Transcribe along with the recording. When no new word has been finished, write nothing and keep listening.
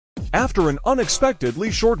After an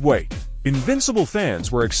unexpectedly short wait, Invincible fans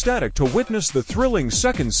were ecstatic to witness the thrilling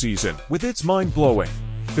second season with its mind-blowing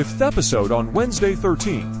fifth episode on Wednesday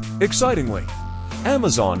 13th. Excitingly,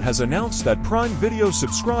 Amazon has announced that Prime Video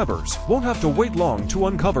subscribers won't have to wait long to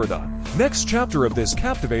uncover the next chapter of this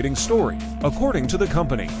captivating story, according to the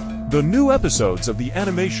company. The new episodes of the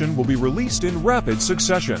animation will be released in rapid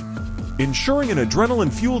succession, ensuring an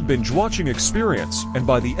adrenaline-fueled binge-watching experience, and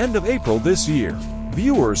by the end of April this year,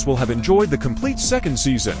 viewers will have enjoyed the complete second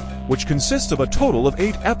season, which consists of a total of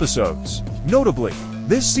 8 episodes. Notably,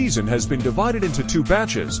 this season has been divided into 2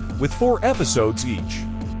 batches, with 4 episodes each,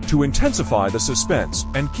 to intensify the suspense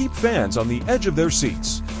and keep fans on the edge of their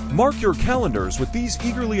seats. Mark your calendars with these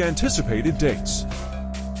eagerly anticipated dates.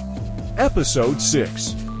 Episode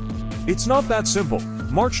 6. It's Not That Simple,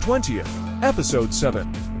 March 20th, Episode 7.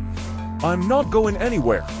 I'm Not Going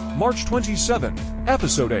Anywhere, March 27,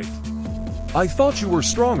 Episode 8. I Thought You Were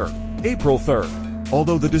Stronger, April 3rd.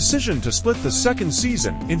 Although the decision to split the second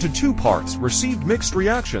season into 2 parts received mixed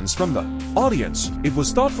reactions from the audience, it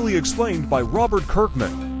was thoughtfully explained by Robert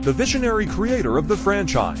Kirkman, the visionary creator of the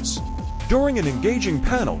franchise. During an engaging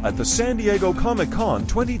panel at the San Diego Comic-Con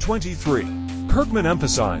 2023, Kirkman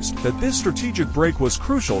emphasized that this strategic break was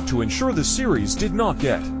crucial to ensure the series did not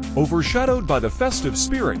get overshadowed by the festive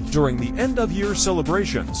spirit during the end-of-year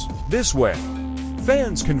celebrations. This way,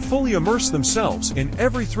 fans can fully immerse themselves in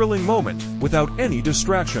every thrilling moment without any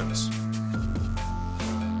distractions.